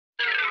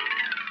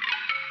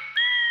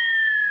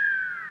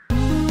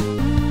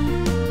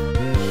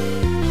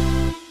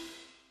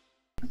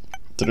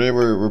Today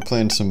we're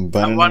playing some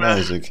Binding of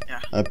Isaac.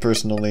 Yeah. I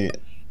personally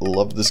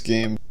love this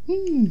game.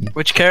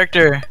 Which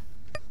character?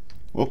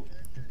 Well,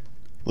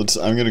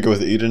 I'm gonna go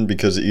with Eden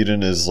because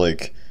Eden is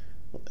like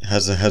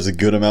has a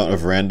good amount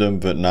of random,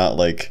 but not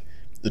like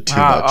too much.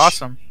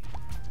 Awesome.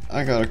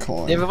 I got a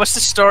coin. David, what's the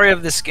story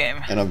of this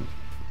game? And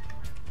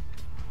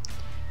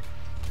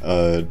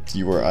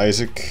you are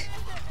Isaac,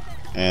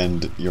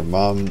 and your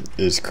mom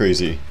is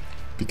crazy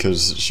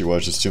because she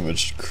watches too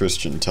much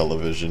Christian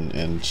television,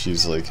 and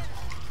she's like,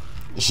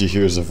 she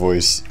hears a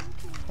voice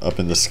up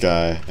in the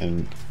sky,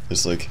 and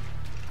it's like,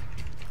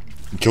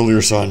 kill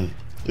your son.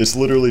 It's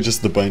literally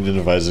just the Binding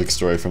of Isaac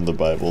story from the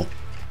Bible,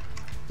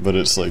 but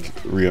it's like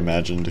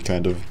reimagined,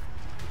 kind of.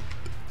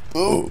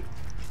 Oh,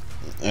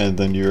 and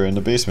then you're in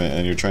the basement,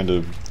 and you're trying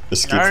to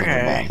escape from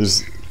your mom.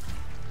 There's,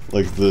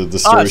 like the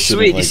story. Oh,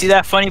 sweet! Like, you see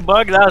that funny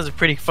bug? That was a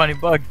pretty funny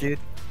bug, dude.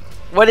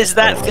 What is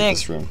that thing? Like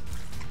this room.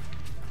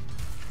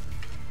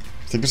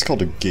 I think it's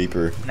called a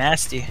gaper.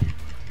 Nasty.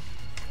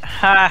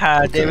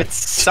 Haha, Okay. David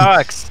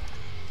sucks.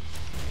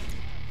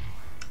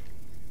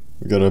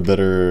 We got a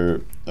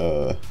better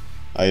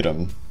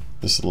item.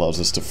 This allows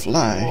us to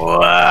fly.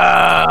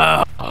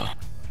 Wow.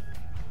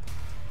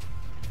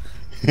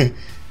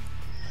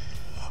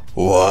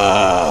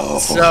 Wow.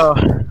 So.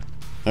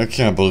 I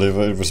can't believe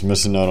I was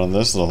missing out on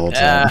this the whole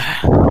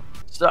time.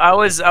 So I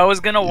was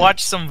gonna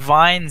watch some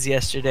vines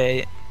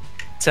yesterday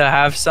to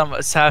have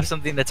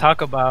something to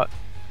talk about,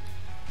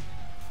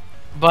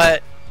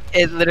 but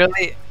it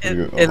literally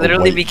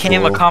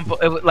became a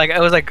it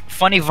was like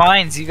funny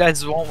vines. You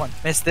guys won't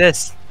miss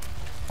this,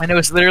 and it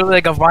was literally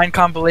like a vine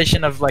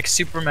compilation of like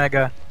Super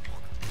Mega.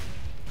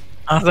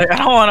 I was like, I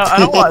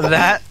don't want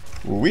that.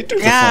 Well, we do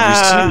the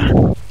funnies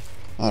too.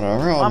 On our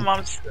My own.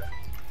 mom's.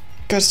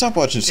 Guys, stop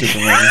watching Super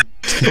Mega.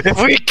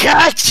 We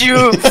got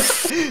you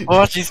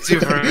watching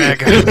Super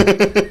Mega.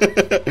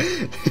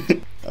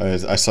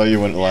 I saw you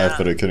went live,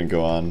 but I couldn't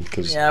go on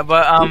because. Yeah,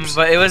 but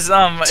it was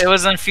on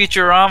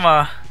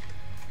Futurama.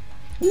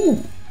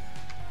 Ooh.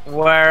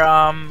 Where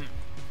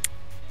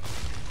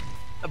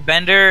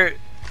Bender,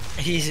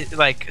 he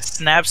like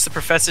snaps the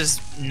professor's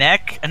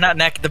neck, not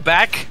neck, the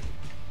back.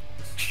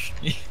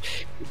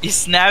 He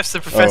snaps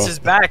the professor's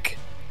back,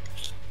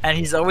 and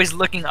he's always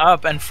looking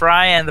up. And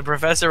Fry and the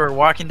professor were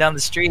walking down the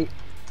street,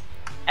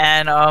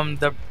 and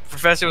the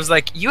professor was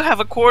like, "You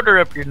have a quarter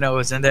up your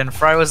nose," and then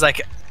Fry was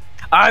like,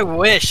 "I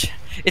wish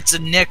it's a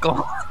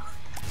nickel."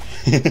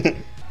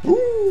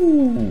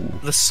 Ooh.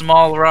 The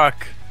small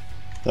rock.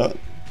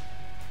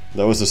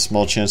 That was a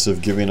small chance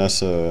of giving us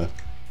that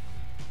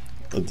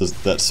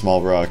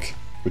small rock,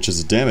 which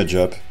is a damage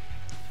up,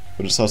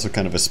 but it's also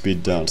kind of a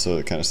speed down, so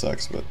it kind of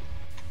sucks. But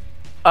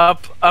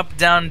up,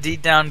 down, D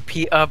down,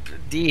 P up,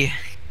 D.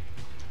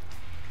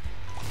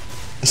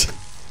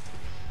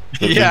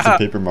 The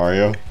Paper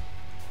Mario.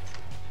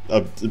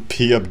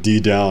 P up, D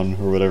down,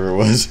 or whatever it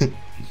was.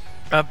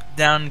 Up,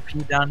 down,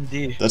 P down,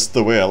 D. That's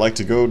the way I like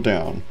to go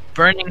down.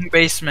 Burning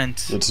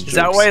basement. That's Is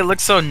that jokes. why it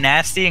looks so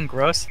nasty and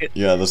gross?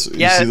 Yeah, you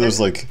see those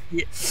like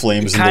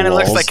flames in the walls? Kind of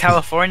looks like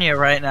California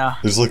right now.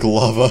 There's like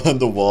lava on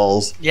the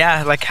walls.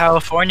 Yeah, like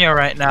California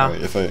right now.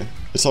 Right,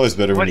 it's always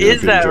better when What you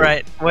is that,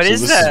 right? What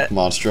is that? This is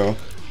Monstro.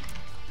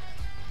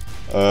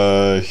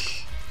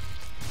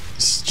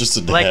 It's just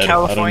a Like head.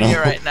 California I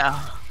don't know. right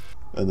now.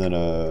 And then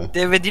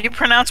David, do you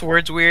pronounce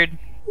words weird?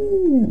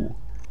 Ooh.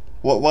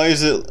 What? Why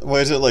is it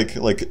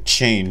like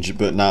change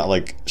but not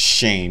like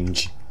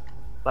change?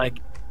 Like,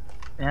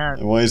 yeah.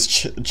 And why is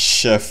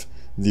chef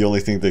the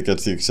only thing that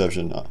gets the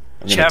exception? I'm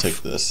gonna Chef.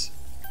 take this.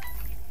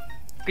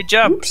 Good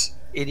job, Oops.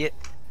 idiot.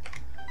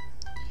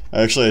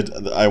 Actually,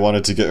 I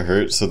wanted to get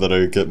hurt so that I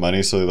could get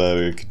money so that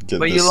I could get.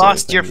 But this, you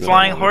lost thing your that I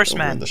flying wanted over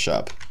horseman. in the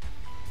shop.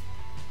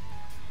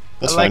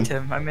 That's I liked fine.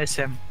 him. I miss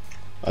him.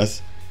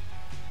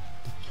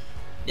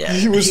 Yeah.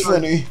 He was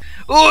funny.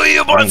 Oh,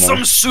 you I want don't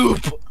know. some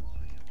soup?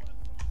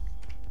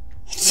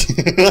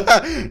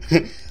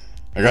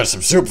 I got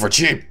some soup for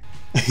cheap.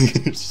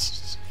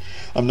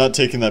 I'm not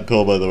taking that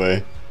pill, by the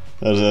way.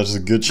 That's a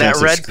good chance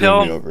That of red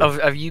screwing me pill over.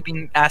 of you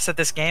being ass at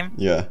this game?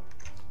 Yeah.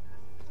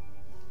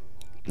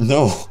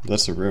 No,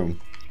 that's a room.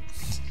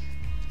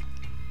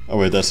 Oh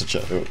wait, that's a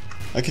chest. Oh,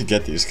 I could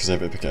get these because I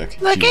have a pickaxe.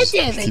 Look Jesus,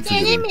 at I this, keep it's in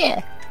forgetting.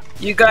 here.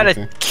 You got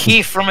Okay. a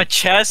key from a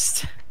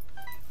chest?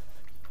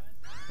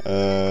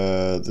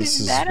 This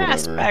is that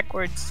ass whatever.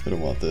 backwards. I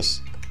don't want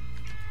this.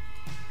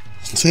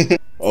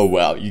 Oh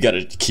wow, you got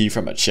a key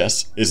from a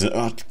chest? Isn't?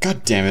 Oh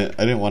god damn it!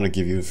 I didn't want to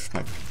give you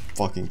my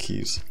fucking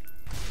keys.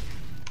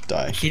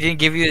 Die. He didn't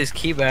give you his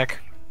key back.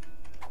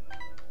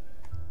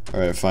 All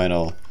right, fine.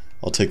 I'll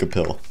take a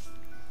pill.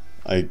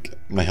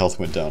 My health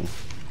went down.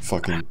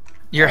 Fucking.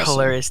 You're awesome.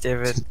 hilarious,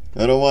 David.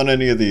 I don't want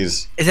any of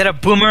these. Is it a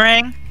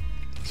boomerang?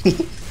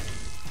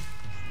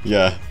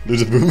 Yeah,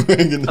 there's a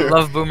boomerang in I there.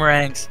 love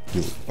boomerangs.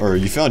 You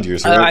found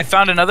yours, right? I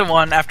found another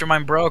one after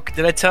mine broke.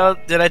 Did I tell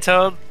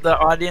the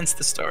audience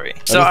the story?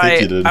 So don't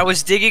think you did. I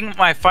was digging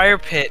my fire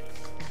pit,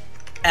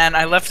 and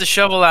I left the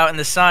shovel out in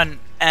the sun,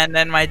 and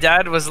then my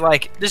dad was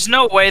like, "There's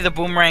no way the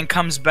boomerang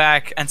comes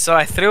back," and so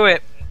I threw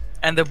it,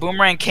 and the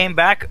boomerang came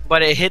back,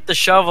 but it hit the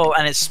shovel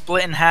and it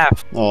split in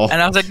half. Oh.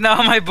 And I was like, no,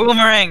 my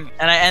boomerang!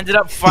 And I ended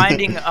up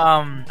finding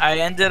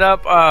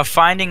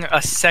finding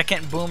a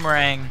second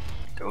boomerang.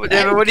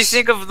 David, what do you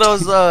think of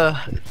those the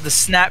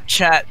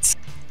Snapchats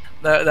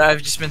that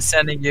I've just been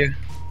sending you?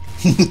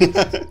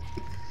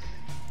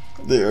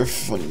 They are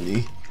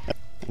funny.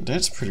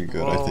 That's pretty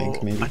good, I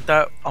think, maybe. I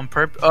thought on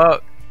purpose. Oh,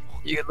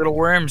 you get little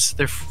worms.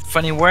 They're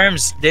funny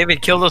worms.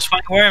 David, kill those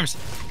funny worms.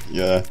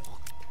 Yeah.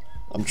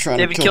 I'm trying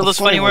David, to kill those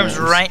funny worms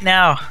right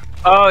now.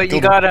 Oh,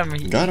 you got him.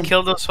 You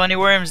killed those funny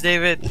worms,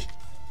 David.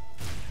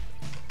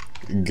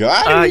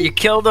 Got him. You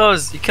killed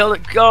those. You killed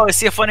it. Go. I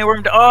see a funny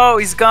worm. Oh,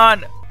 he's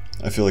gone.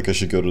 I feel like I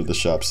should go to the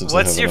shop since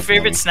What's I have your enough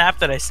favorite money. snap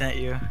that I sent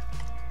you?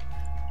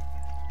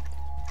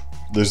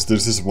 There's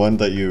this one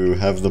that you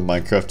have the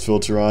Minecraft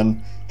filter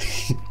on,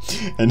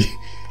 and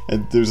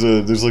there's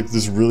like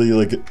this really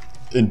like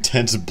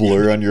intense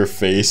blur on your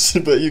face,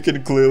 but you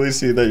can clearly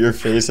see that your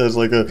face has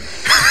like a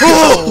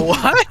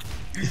what?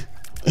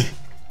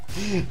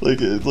 like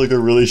a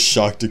really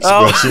shocked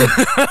expression.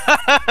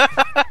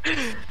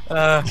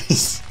 Oh.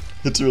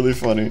 It's really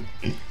funny.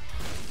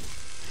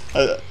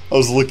 I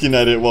was looking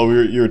at it while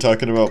you were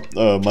talking about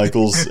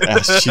Michael's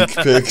ass cheek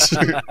pics.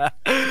 And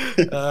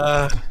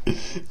I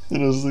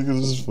was like,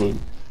 this is fun.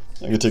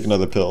 I can take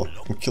another pill.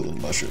 I'm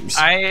killing mushrooms.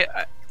 I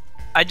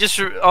just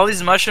all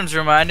these mushrooms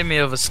reminded me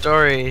of a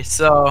story.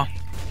 So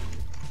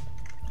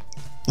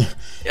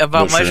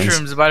about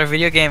mushrooms, about a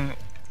video game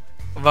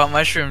about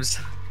mushrooms.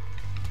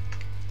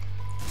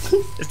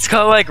 It's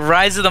called like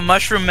Rise of the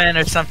Mushroom Man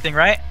or something,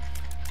 right?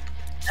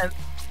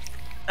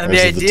 And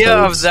the idea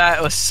of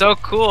that was so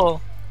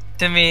cool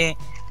to me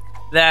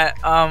that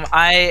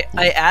I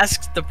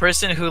asked the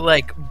person who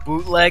like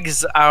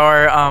bootlegs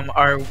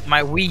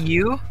my Wii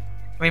U,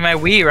 I mean my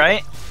Wii,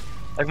 right?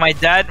 Like my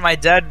dad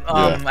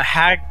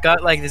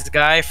got like this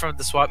guy from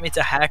the swap meet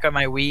to hack on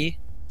my Wii,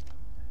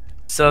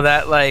 so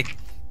that like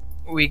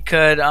we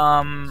could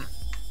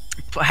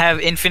have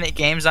infinite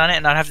games on it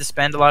and not have to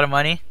spend a lot of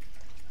money.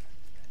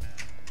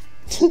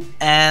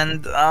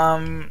 And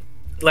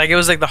like it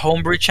was like the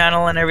homebrew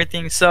channel and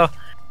everything. So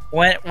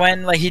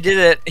when like he did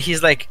it,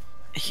 he's like,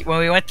 when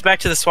we went back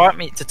to the swap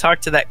meet to talk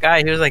to that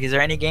guy, he was like, "Is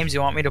there any games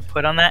you want me to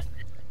put on that?"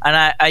 And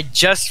I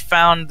just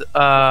found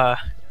the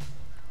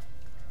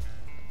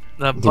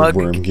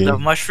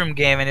mushroom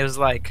game, and it was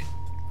like,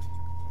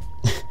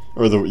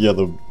 or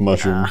the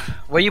mushroom.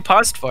 What you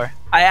paused for?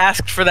 I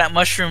asked for that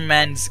Mushroom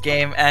Man's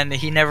game, and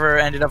he never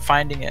ended up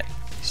finding it.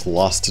 It's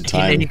lost to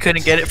time. He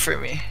couldn't get it for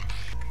me.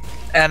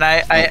 And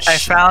I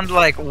found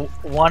like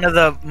one of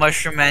the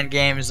Mushroom Man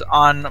games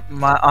on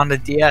the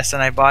DS,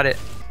 and I bought it.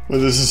 Well,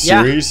 this is a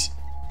series?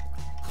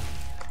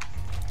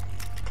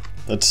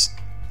 That's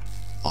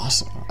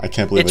awesome. I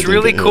can't believe it's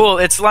really cool.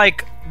 It's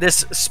like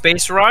this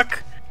space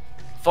rock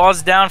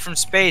falls down from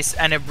space,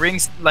 and it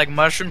brings like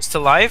mushrooms to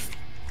life.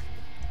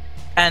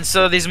 And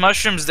so these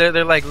mushrooms,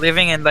 they're like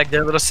living in like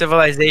their little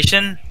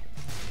civilization,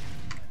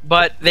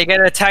 but they get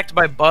attacked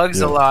by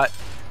bugs a lot.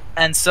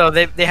 And so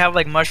they have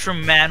like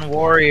Mushroom Man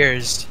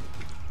warriors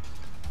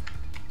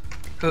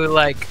who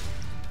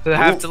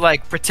have to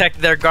like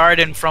protect their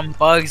garden from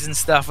bugs and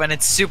stuff, and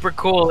it's super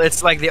cool.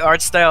 It's like the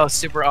art style is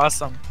super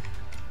awesome.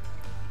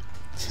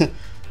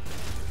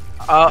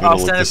 I'll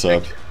look send this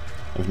up.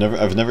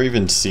 I've never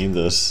even seen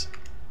this.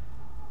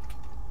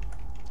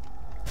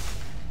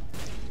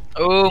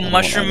 Oh,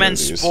 Mushroom Man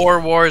Spore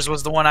Wars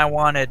was the one I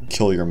wanted.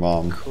 Kill your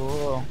mom.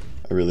 Cool.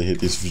 I really hate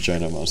these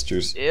vagina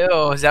monsters.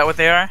 Ew, is that what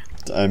they are?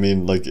 I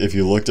mean, like if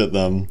you looked at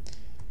them,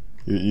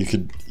 you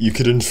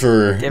could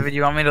infer. David,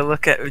 you want me to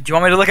look at? Do you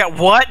want me to look at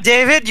what,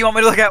 David? Do you want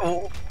me to look at?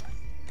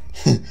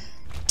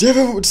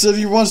 David said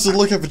he wants to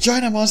look at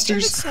vagina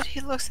monsters. David said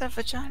he looks at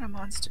vagina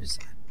monsters.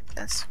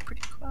 That's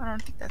pretty cool. I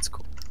don't think that's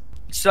cool.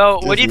 So,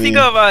 what do you think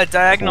of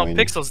diagonal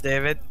pixels,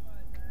 David?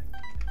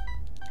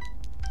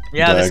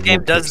 Yeah, this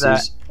game does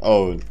that.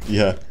 Oh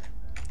yeah.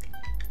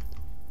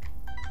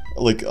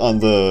 Like on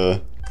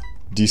the.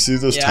 Do you see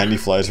those tiny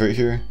flies right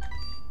here?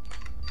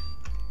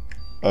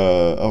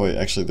 Oh wait,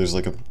 actually there's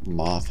like a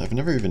moth. I've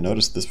never even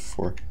noticed this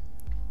before.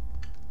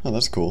 Oh,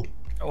 that's cool.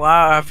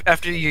 Wow,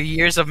 after your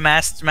years of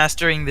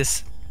mastering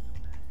this,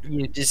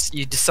 you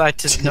decide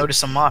to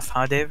notice a moth,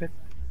 huh, David?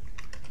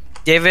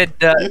 David,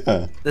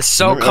 the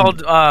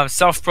so-called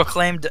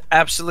self-proclaimed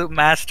absolute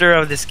master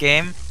of this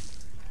game.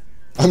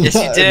 Yes,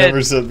 you did. I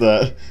never said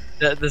that.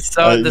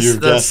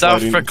 The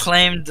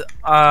self-proclaimed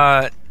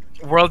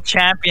world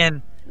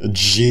champion. A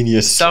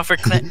genius.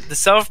 The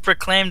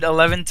self-proclaimed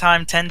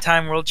 11-time,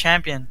 10-time world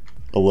champion.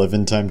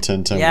 11-time,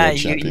 10-time world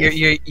champion.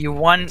 Yeah, you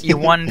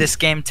won this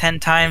game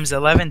 10 times,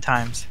 11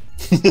 times.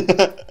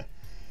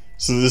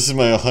 So this is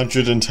my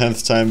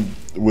 110th time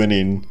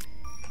winning.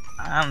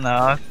 I don't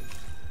know.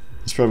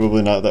 It's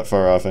probably not that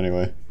far off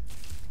anyway.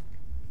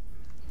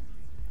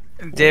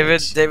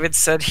 David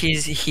said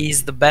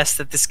he's the best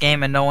at this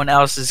game, and no one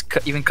else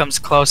even comes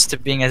close to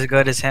being as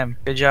good as him.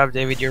 Good job,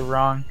 David. You're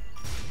wrong.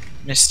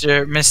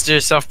 Mr.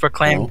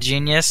 Self-proclaimed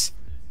genius.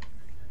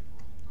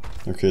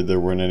 Okay, there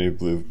weren't any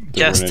blue.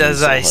 Just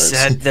as I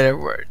said there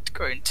were.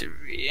 going to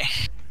be?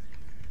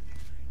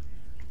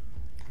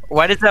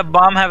 Why does that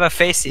bomb have a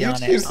facey on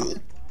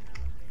it?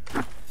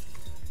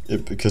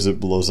 Because it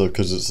blows up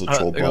because it's a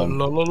troll bomb.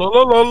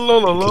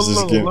 Because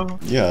this game,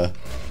 yeah,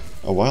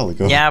 a while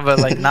ago. Yeah, but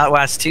like not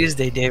last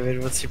Tuesday,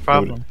 David. What's your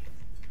problem?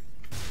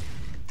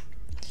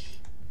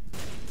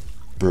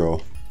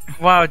 Bro.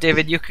 Wow,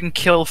 David, you can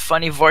kill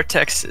funny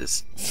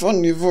vortexes.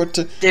 Funny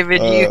vortex.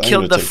 David, you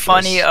killed the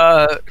funny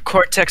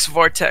Cortex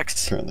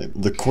vortex. Apparently,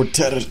 the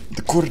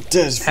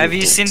Cortez. Have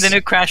you seen the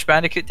new Crash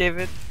Bandicoot,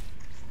 David?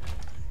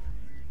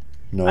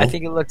 No. I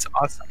think it looks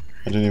awesome.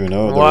 I didn't even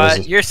know.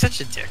 What? You're such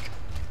a dick.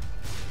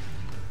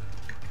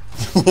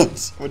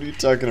 What are you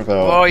talking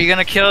about? Oh, you're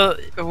gonna kill.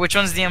 Which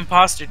one's the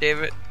imposter,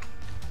 David?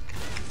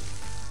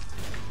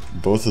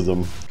 Both of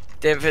them.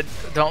 David,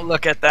 don't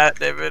look at that,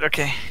 David.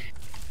 Okay.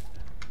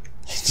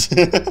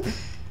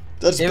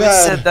 That's David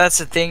bad. said that's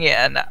a thing,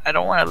 yeah, and I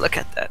don't want to look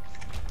at that.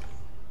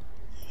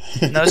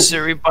 No,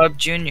 sirree, Bob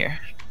Jr.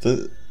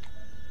 That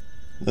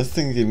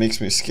thing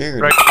makes me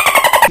scared. Right.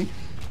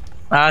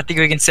 I don't think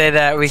we can say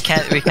that. We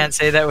can't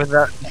say that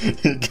without.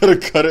 You gotta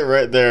cut it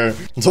right there.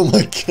 Oh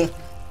my god.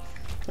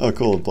 Oh,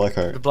 cool. Black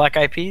heart. The Black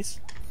Eyed Peas.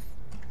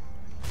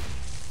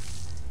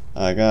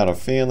 I got a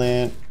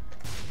feeling.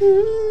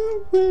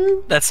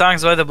 That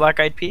song's by the Black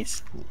Eyed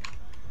Peas.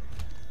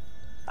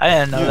 I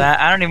didn't know that.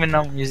 I don't even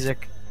know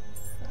music.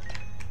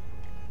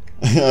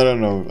 I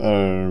don't know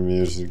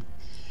music.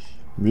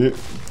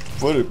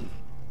 What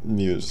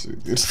music?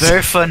 It's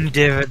very fun,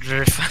 David.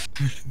 Very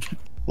fun.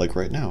 Like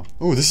right now.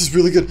 Oh, this is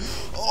really good.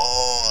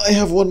 Oh, I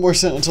have one more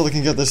cent until I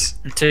can get this.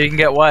 Until you can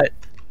get what?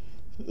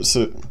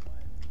 So, do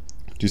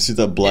you see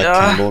that black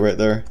candle right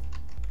there?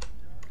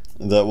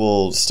 That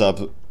will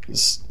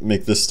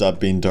make this stop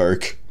being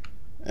dark,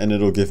 and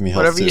it'll give me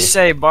health Whatever too. you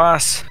say,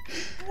 boss.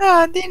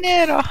 Ah,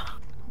 dinero.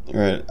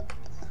 Alright.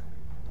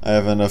 I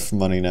have enough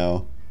money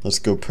now. Let's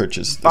go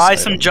purchase this Buy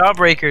item. some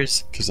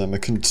Jawbreakers. Because I'm a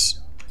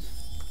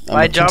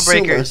Buy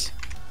Jawbreakers.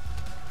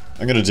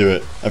 I'm gonna do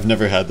it. I've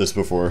never had this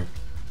before.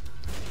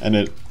 And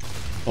it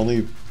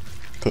only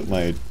put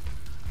my...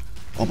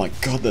 Oh my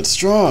god, that's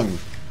strong!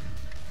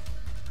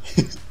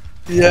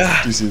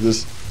 Yeah. Do you see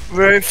this?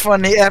 Very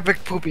funny,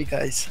 epic poopy,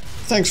 guys.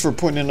 Thanks for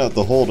pointing out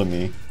the hole to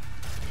me.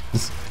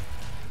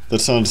 That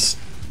sounds...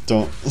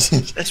 Don't...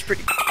 That's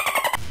pretty...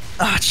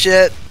 Oh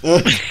shit.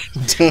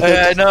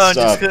 I know,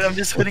 I'm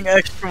just putting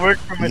extra work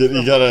for myself.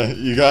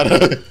 You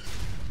gotta...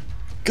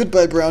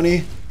 Goodbye,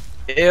 brownie.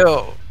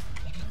 Ew.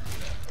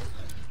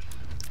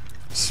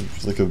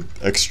 It's like a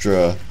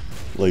extra,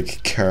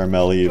 like,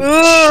 caramelly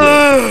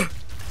shit.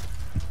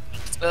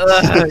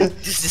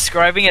 Just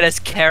describing it as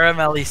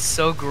caramelly,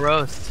 so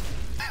gross.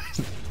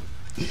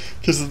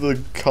 Because of the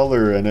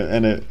color and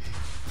it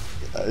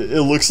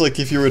looks like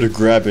if you were to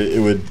grab it, it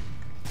would,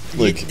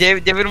 like...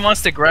 David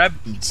wants to grab...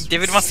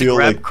 David wants to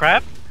grab like,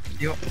 crap?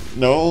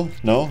 No.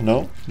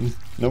 Nope.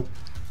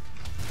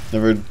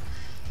 Never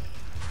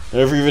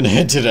even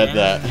hinted at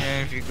that.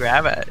 If you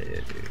grab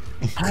it...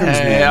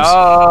 Hey,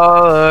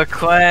 all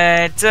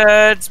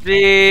acquaintance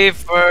be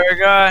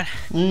forgot,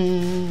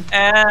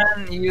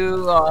 and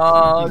you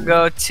all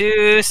go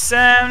to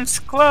Sam's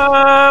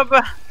Club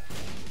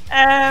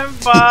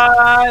and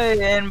buy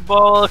in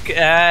bulk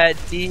at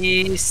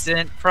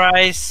decent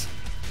price.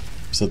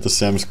 Is that the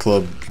Sam's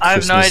Club Christmas I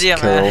have no idea,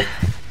 Carol?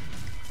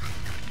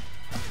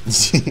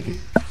 man.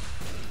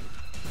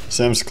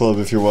 Sam's Club,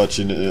 if you're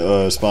watching,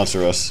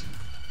 sponsor us.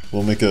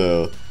 We'll make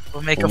a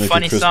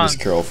funny Christmas song.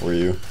 Carol for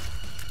you.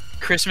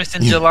 Christmas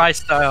in July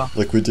style.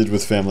 Like we did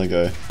with Family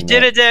Guy. You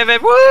did it,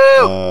 David!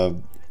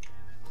 Woo!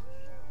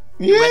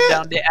 You went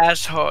down the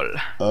asshole.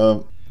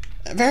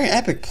 Very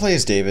epic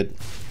plays, David.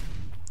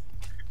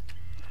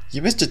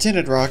 You missed a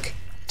tinted rock.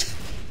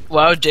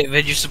 Wow,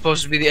 David, you're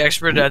supposed to be the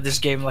expert at this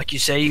game like you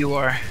say you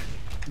are.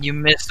 You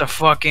missed a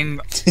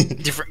fucking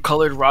different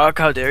colored rock,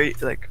 how dare you?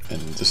 Like.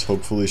 And this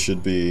hopefully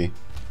should be...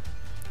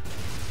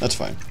 That's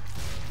fine.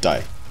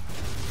 Die.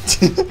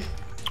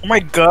 Oh my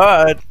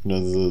god. You know,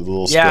 the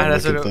little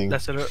thing?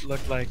 That's what it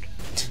looked like.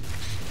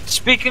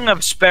 Speaking of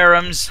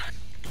sparums.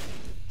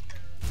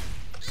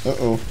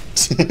 Uh-oh.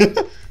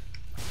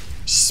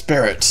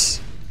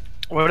 Spirits.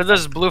 What are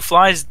those blue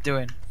flies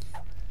doing?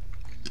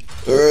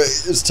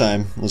 Alright, it's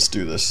time. Let's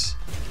do this.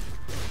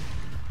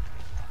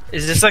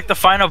 Is this like the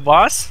final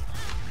boss?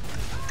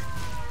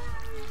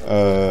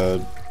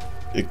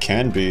 It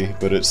can be,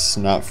 but it's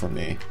not for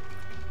me.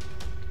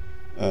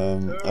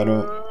 I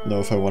don't know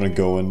if I want to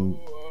go and...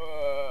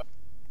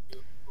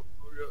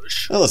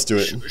 Oh, let's do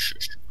it.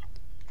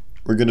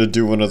 We're gonna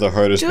do one of the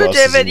hardest bosses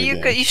David, in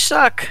the game. you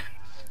suck.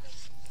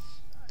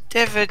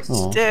 David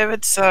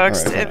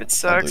sucks. Right, David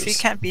sucks. He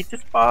can't beat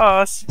this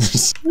boss.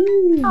 It's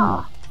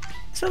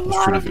a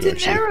lot of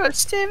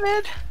dineros,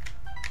 David.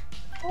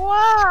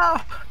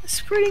 Wow,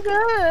 that's pretty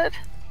good.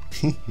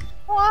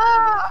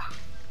 Wow.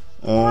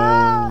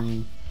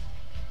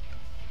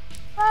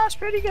 That's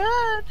pretty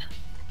good.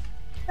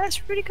 That's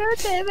pretty good,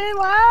 David.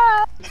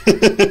 Wow.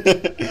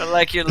 I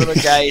like your little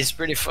guy. He's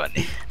pretty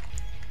funny.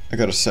 I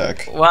got a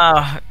sack.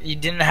 Wow, you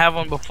didn't have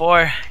one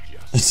before.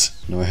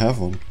 No, I have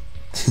one.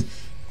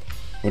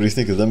 What do you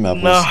think of them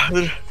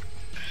apples?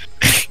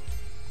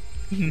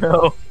 No.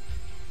 No.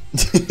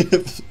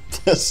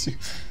 Bless you.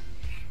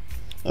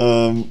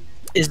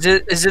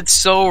 Is it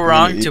so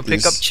wrong to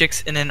pick up these.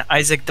 chicks in an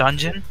Isaac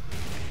dungeon?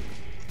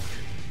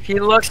 He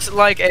looks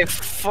like a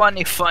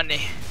funny.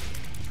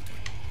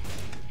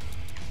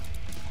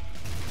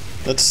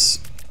 That's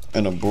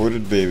an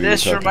aborted baby.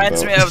 This we're talking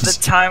reminds about. me of the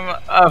time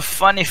a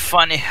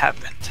funny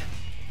happened.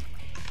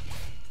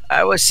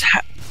 I was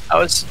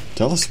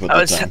Tell us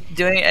about the time.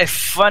 doing a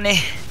funny,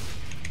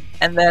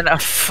 and then a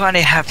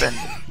funny happened,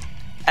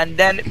 and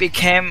then it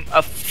became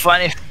a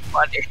funny.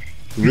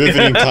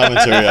 Riveting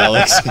commentary,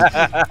 Alex.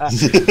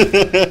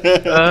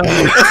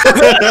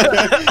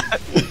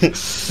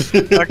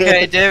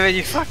 Okay, David,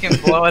 you fucking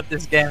blow at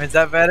this game. Is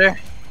that better?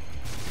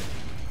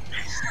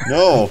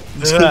 No,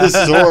 this is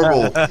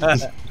horrible.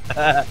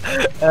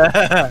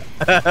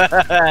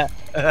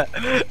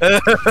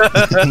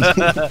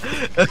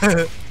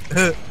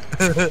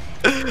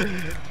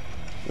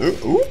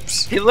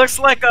 Oops. He looks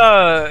like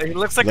a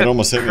That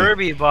almost hit me.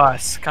 Kirby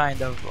boss,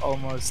 kind of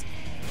almost.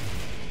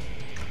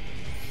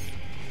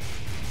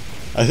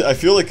 I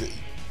feel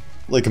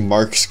like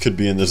Marx could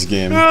be in this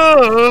game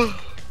from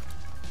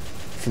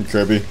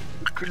Kirby.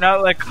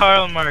 Not like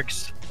Karl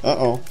Marx.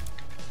 Uh-oh.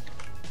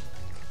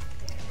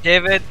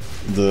 David,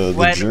 The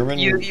when German.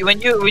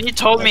 when you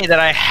told me that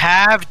I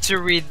have to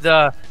read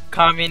the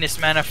Communist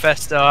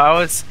Manifesto,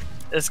 it's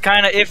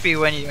kind of iffy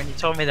when you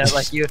told me that.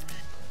 Like you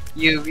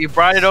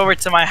brought it over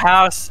to my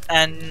house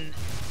and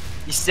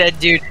you said,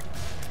 dude,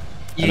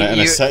 and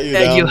I sat you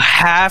down. You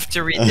have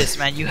to read this,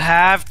 man. You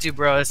have to,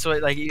 bro. It's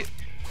what like you.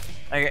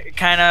 Like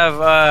kind of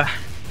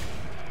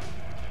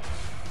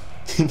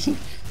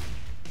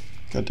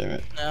God damn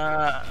it.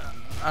 I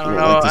I don't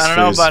don't know. like this I don't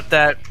know phase. about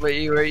that, but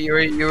you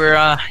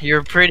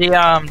were pretty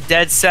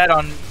dead set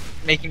on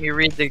making me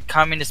read the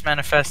Communist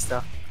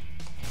Manifesto.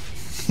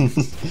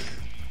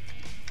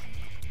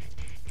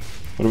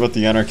 What about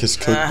the Anarchist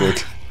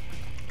Cookbook?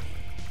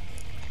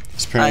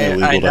 It's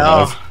apparently I illegal to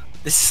know. have.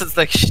 This is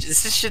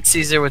shit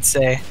Caesar would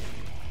say.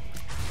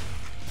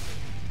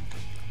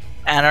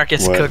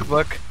 Anarchist What?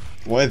 Cookbook.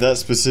 Why that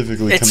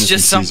specifically? It's coming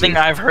just from something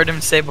Caesar? I've heard him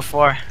say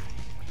before.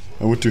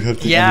 I want to have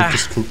the Yeah.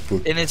 Anarchist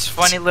Cookbook. And it's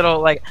funny little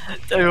like,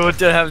 I want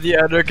to have the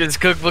Anarchist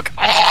Cookbook.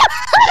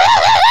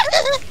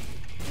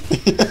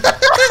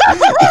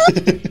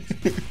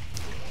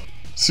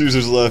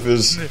 Caesar's laugh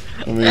is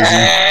amazing.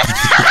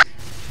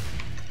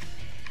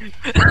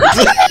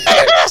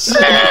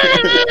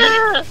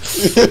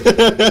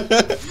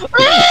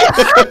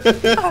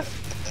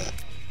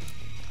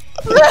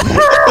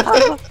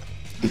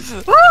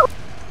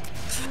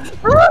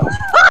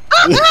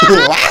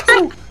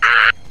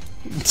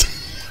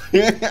 He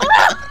does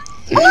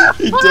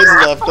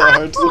laugh that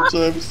hard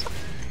sometimes.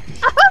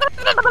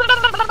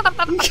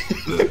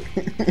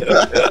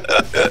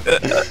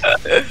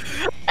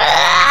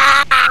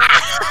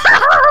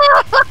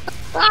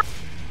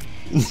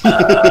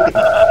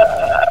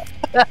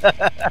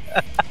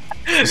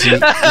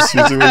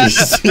 Caesar when he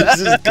sees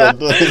his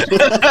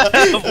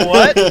gundam.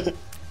 What?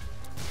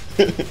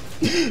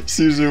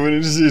 Caesar when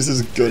he sees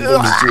his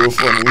gundam is real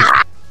funny.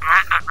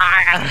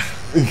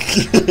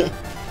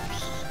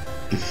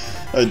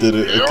 I did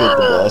it. I killed the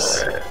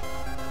boss.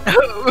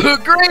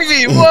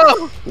 Gravy!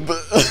 Whoa!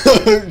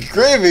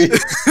 Gravy.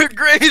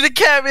 Gravy the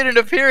cat made an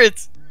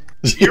appearance.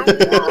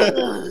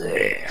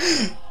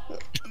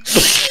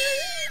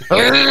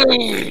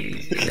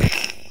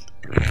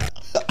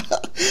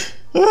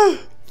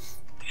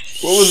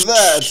 What was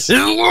that?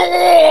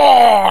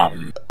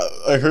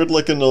 I heard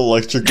like an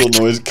electrical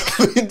noise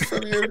coming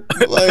from your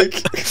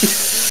mic.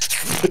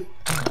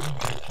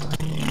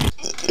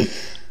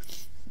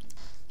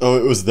 Oh,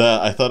 it was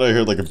that. I thought I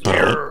heard like a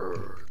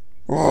brrr.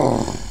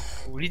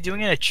 What are you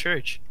doing in a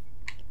church?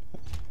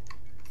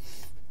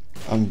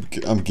 I'm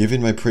giving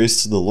my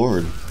praise to the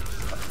Lord.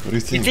 What do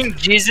you think? You think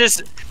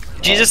Jesus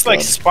Oh, like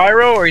God.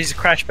 Spyro, or he's a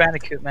Crash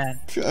Bandicoot man?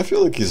 I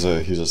feel like he's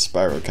a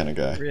Spyro kind of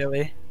guy.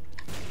 Really?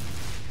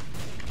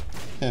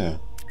 Yeah.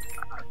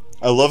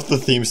 I love the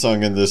theme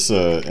song in this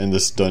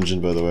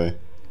dungeon, by the way.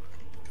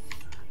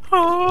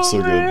 It's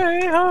so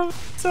good.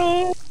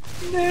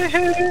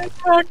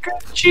 Mac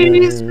and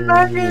cheese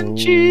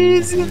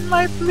in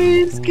my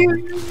please give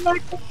me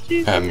mac and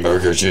cheese.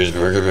 Hamburger,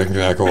 cheeseburger, Big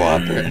Mac,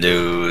 Whopper.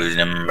 Dude,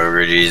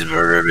 hamburger,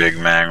 cheeseburger, Big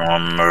Mac,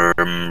 hamburger,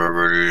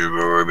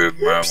 cheeseburger, Big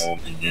Mac.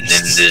 In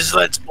this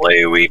Let's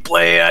Play, we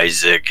play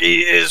Isaac.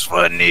 He is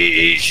funny.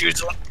 He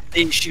shoots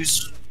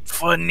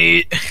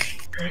funny.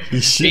 He He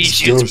shoots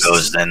shoots ghosts.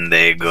 ghosts and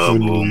they go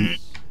Funny. boom.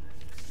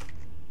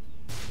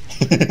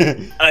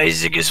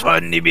 Isaac is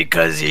funny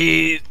because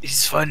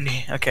he's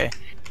funny. Okay.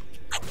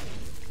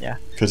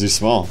 Because he's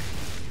small.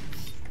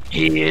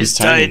 He is He's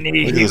tiny.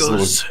 tiny. Look at He this goes.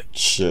 little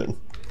shit.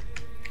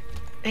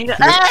 He goes,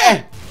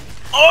 ah!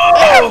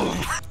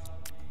 Oh!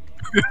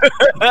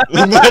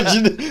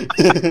 Imagine.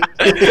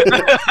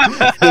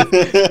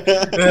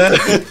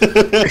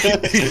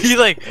 He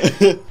like.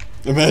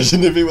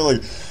 Imagine if he went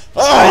like, He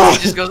ah!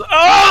 just goes,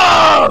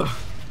 oh!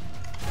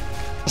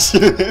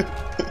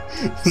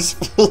 This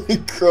fully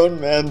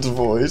grown man's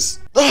voice.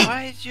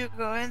 Why did you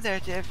go in there,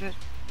 David?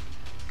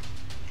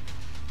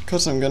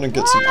 Because I'm gonna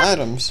get some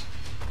items.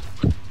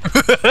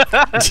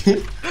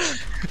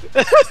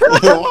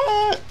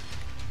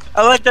 I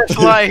like that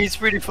fly, he's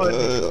pretty funny.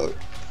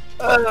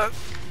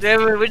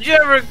 David, would you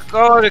ever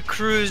go on a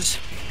cruise?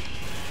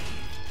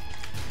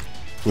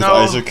 With No.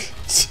 Isaac?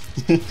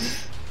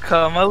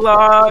 Come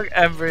along,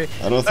 every.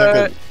 I don't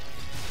think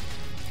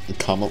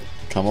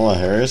Kamala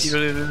Harris? This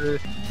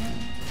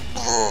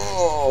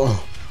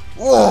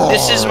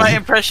is my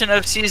impression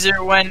of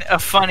Caesar when a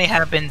funny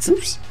happens.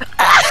 Oops.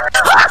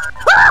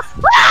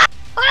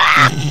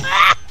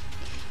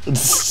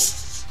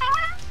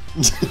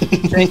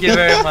 Thank you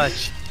very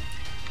much.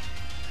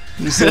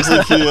 He sounds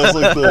like he has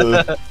like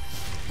the...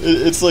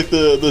 It's like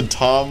the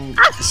Tom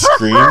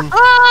scream,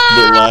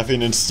 but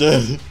laughing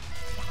instead.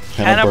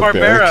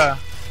 Hanna-Barbera.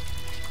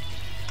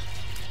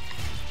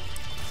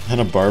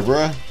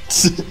 Hanna-Barbera?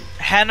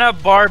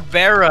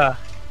 Hanna-Barbera.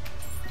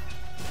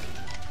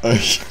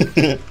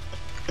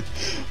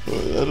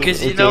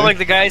 Because you know, like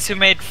the guys who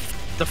made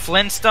the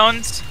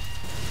Flintstones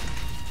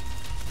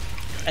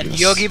and Yes.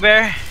 Yogi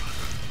Bear,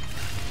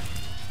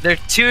 they're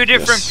two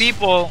different Yes.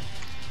 people.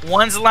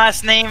 One's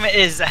last name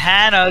is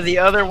Hanna, the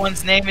other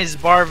one's name is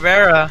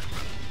Barbera.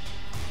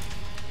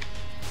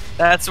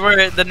 That's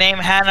where the name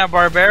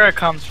Hanna-Barbera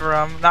comes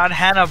from, not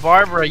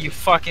Hanna-Barbera, you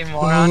fucking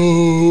moron.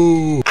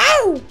 Ooh.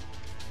 Ow!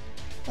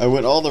 I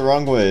went all the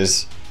wrong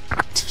ways.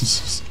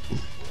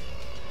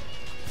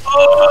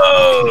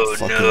 Oh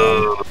Fucking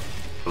no!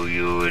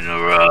 You in the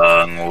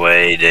wrong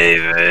way,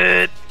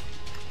 David.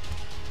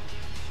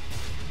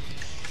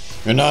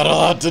 You're not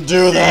allowed to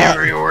do that.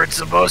 You weren't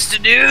supposed to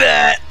do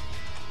that.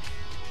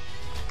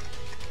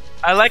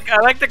 I like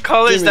the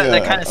colors Give me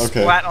that a- kind of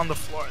okay. splat on the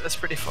floor. That's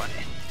pretty funny.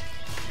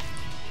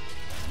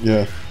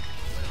 Yeah.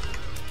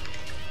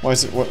 Why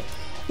is it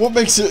what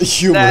makes it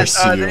humorous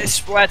That to you? the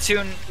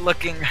Splatoon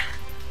looking.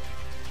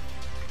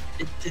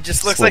 It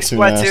just looks Ass,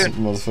 like Splatoon,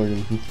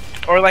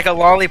 motherfucking. or like a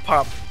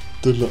lollipop.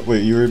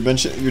 Wait, you were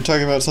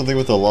talking about something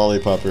with a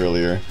lollipop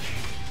earlier.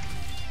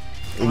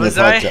 In Was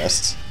the I?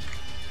 podcast.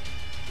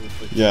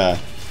 Yeah,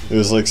 it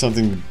was like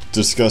something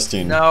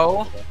disgusting.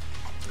 No,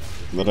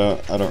 But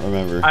I don't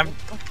remember.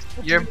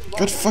 you're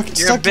God fucking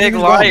you're a stop big giving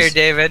me liar, bombs.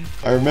 David.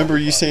 I remember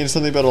you saying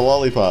something about a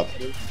lollipop.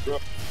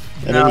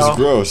 And it No. was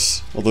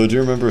gross. Although I do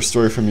remember a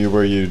story from you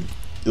where you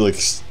like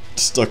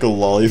stuck a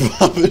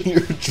lollipop in your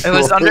drawer. It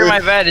was under my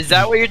bed. Is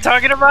that what you're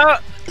talking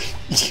about?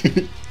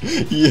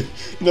 Yeah,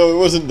 no, it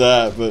wasn't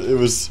that, but it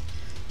was.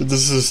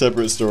 This is a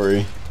separate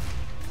story.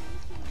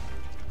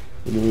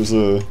 And it was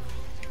a.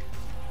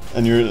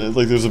 And you're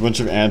like, there's a bunch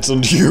of ants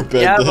under your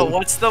bed. Yeah, then. but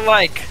what's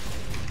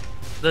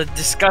the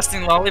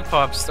disgusting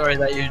lollipop story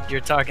that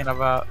you're talking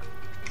about?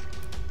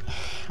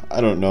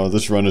 I don't know.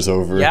 This run is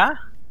over. Yeah.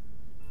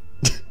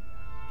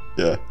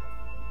 Yeah.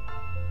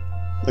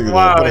 Look at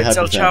Wow, that. What a it's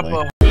happy El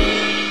family.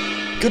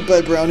 Chapo.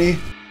 Goodbye, Brownie.